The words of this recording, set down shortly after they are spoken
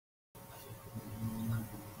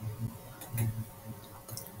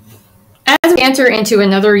As we enter into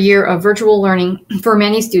another year of virtual learning for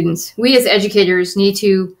many students, we as educators need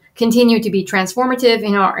to continue to be transformative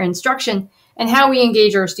in our instruction and how we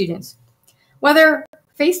engage our students. Whether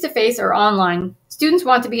face-to-face or online, students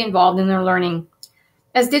want to be involved in their learning.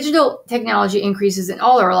 As digital technology increases in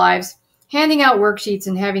all our lives, handing out worksheets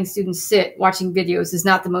and having students sit watching videos is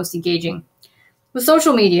not the most engaging. With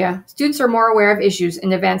social media, students are more aware of issues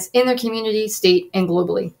and events in their community, state, and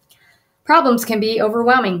globally. Problems can be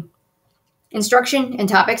overwhelming. Instruction and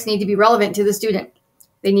topics need to be relevant to the student.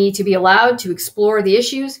 They need to be allowed to explore the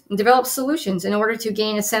issues and develop solutions in order to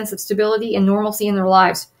gain a sense of stability and normalcy in their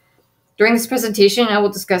lives. During this presentation, I will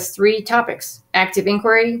discuss 3 topics: active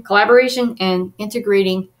inquiry, collaboration, and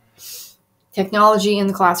integrating technology in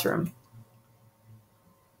the classroom.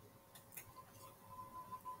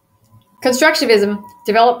 Constructivism,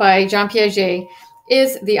 developed by Jean Piaget,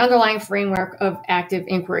 is the underlying framework of active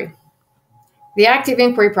inquiry. The active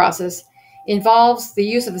inquiry process involves the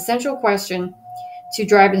use of a central question to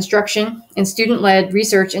drive instruction and student-led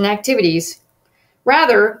research and activities,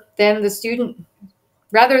 rather than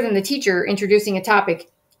the teacher introducing a topic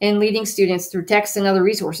and leading students through text and other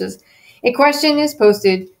resources. A question is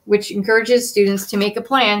posted which encourages students to make a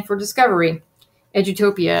plan for discovery.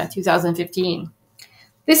 Edutopia, 2015.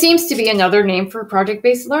 This seems to be another name for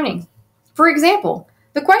project-based learning. For example,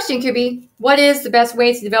 the question could be, what is the best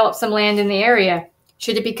way to develop some land in the area?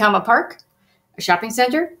 Should it become a park, a shopping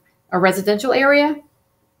center, a residential area?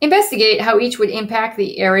 Investigate how each would impact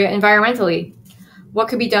the area environmentally. What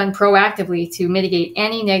could be done proactively to mitigate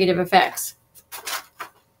any negative effects?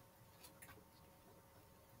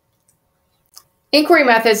 Inquiry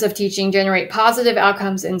methods of teaching generate positive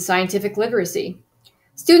outcomes in scientific literacy.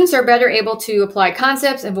 Students are better able to apply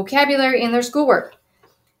concepts and vocabulary in their schoolwork.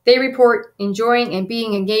 They report enjoying and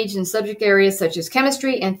being engaged in subject areas such as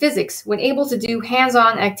chemistry and physics when able to do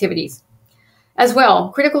hands-on activities. As well,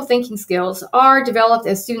 critical thinking skills are developed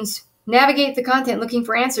as students navigate the content looking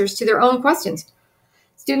for answers to their own questions.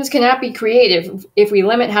 Students cannot be creative if we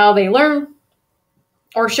limit how they learn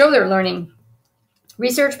or show their learning.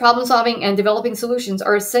 Research, problem solving, and developing solutions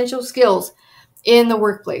are essential skills in the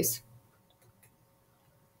workplace.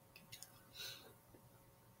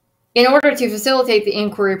 In order to facilitate the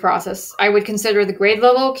inquiry process, I would consider the grade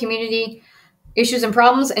level, community, issues and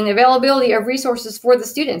problems, and availability of resources for the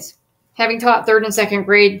students. Having taught 3rd and 2nd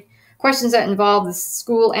grade, questions that involve the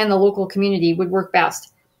school and the local community would work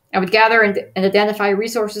best. I would gather and identify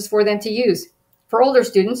resources for them to use. For older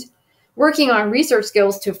students, working on research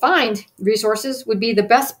skills to find resources would be the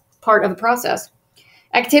best part of the process.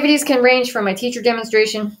 Activities can range from a teacher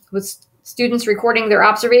demonstration with students recording their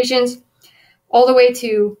observations, all the way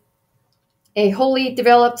to a wholly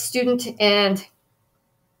developed student and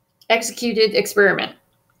executed experiment.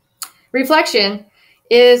 Reflection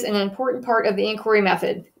is an important part of the inquiry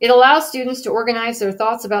method. It allows students to organize their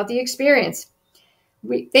thoughts about the experience.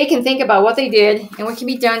 They can think about what they did and what can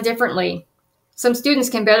be done differently. Some students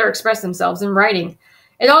can better express themselves in writing.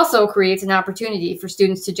 It also creates an opportunity for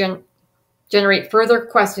students to generate further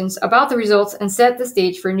questions about the results and set the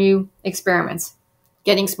stage for new experiments.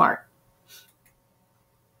 Getting smart.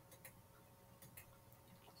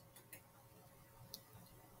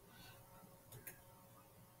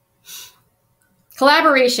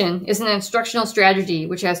 Collaboration is an instructional strategy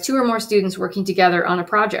which has 2 or more students working together on a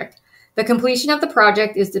project. The completion of the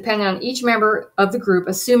project is dependent on each member of the group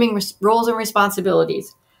assuming roles and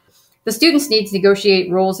responsibilities. The students need to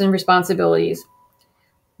negotiate roles and responsibilities.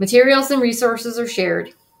 Materials and resources are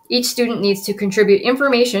shared. Each student needs to contribute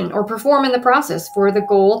information or perform in the process for the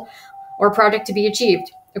goal or project to be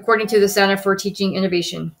achieved, according to the Center for Teaching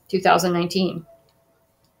Innovation, 2019.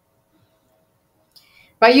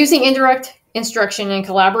 By using indirect instruction and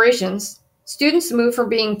collaborations, students move from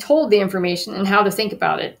being told the information and how to think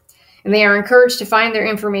about it, and they are encouraged to find their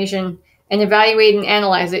information and evaluate and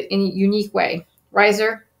analyze it in a unique way.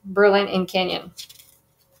 Reiser, Berlin, and Kenyon.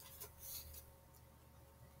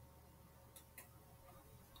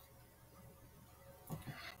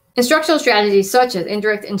 Instructional strategies such as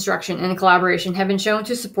indirect instruction and collaboration have been shown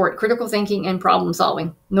to support critical thinking and problem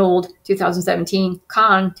solving. Nold, 2017,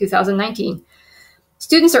 Kahn, 2019.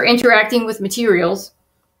 Students are interacting with materials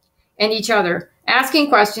and each other, asking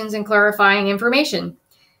questions and clarifying information.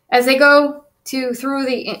 As they go through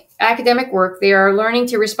the academic work, they are learning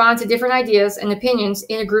to respond to different ideas and opinions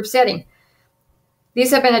in a group setting. These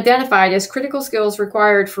have been identified as critical skills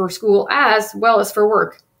required for school as well as for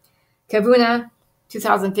work. Kavuna,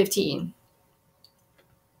 2015.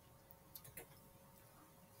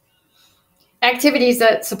 Activities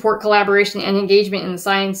that support collaboration and engagement in the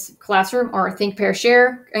science classroom are think, pair,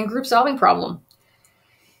 share, and group solving problem.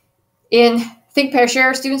 In Think, Pair,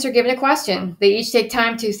 Share, students are given a question. They each take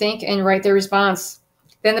time to think and write their response.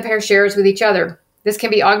 Then the pair shares with each other. This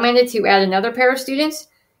can be augmented to add another pair of students,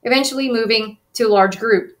 eventually moving to a large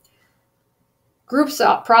group.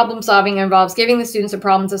 Problem solving involves giving the students a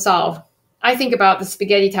problem to solve. I think about the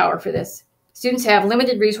spaghetti tower for this. Students have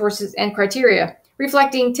limited resources and criteria,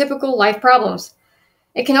 reflecting typical life problems.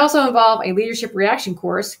 It can also involve a leadership reaction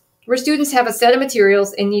course, where students have a set of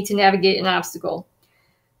materials and need to navigate an obstacle.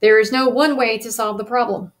 There is no one way to solve the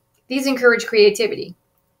problem. These encourage creativity.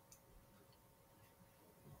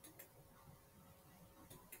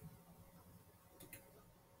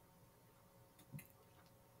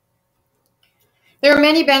 There are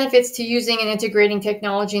many benefits to using and integrating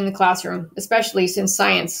technology in the classroom, especially since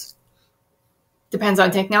science depends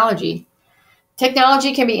on technology.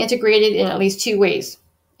 Technology can be integrated in at least two ways: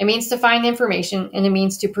 a means to find information and a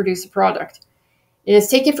means to produce a product. It is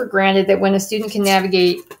taken for granted that when a student can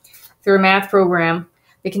navigate through a math program,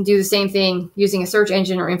 they can do the same thing using a search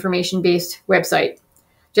engine or information-based website.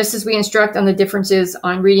 Just as we instruct on the differences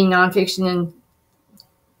on reading nonfiction and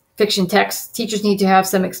fiction texts, teachers need to have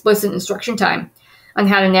some explicit instruction time on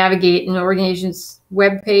how to navigate an organization's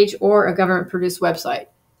web page or a government-produced website.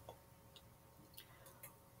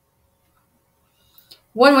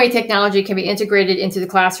 One way technology can be integrated into the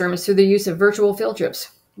classroom is through the use of virtual field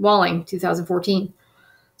trips. Walling, 2014.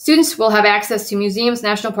 Students will have access to museums,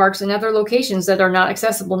 national parks, and other locations that are not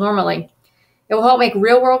accessible normally. It will help make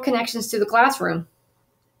real-world connections to the classroom.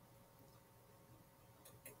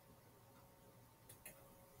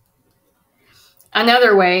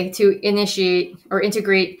 Another way to initiate or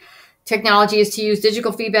integrate technology is to use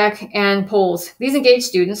digital feedback and polls. These engage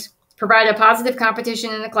students, provide a positive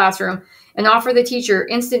competition in the classroom, and offer the teacher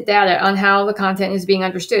instant data on how the content is being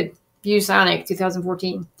understood. ViewSonic,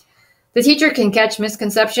 2014. The teacher can catch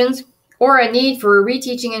misconceptions or a need for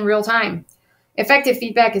reteaching in real time. Effective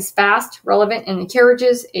feedback is fast, relevant, and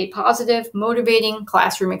encourages a positive, motivating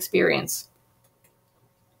classroom experience.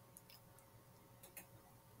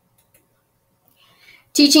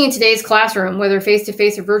 Teaching in today's classroom, whether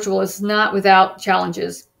face-to-face or virtual, is not without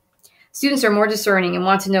challenges. Students are more discerning and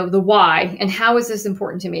want to know the why and how is this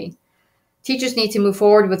important to me. Teachers need to move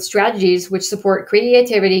forward with strategies which support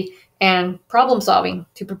creativity and problem solving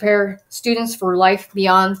to prepare students for life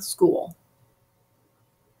beyond school.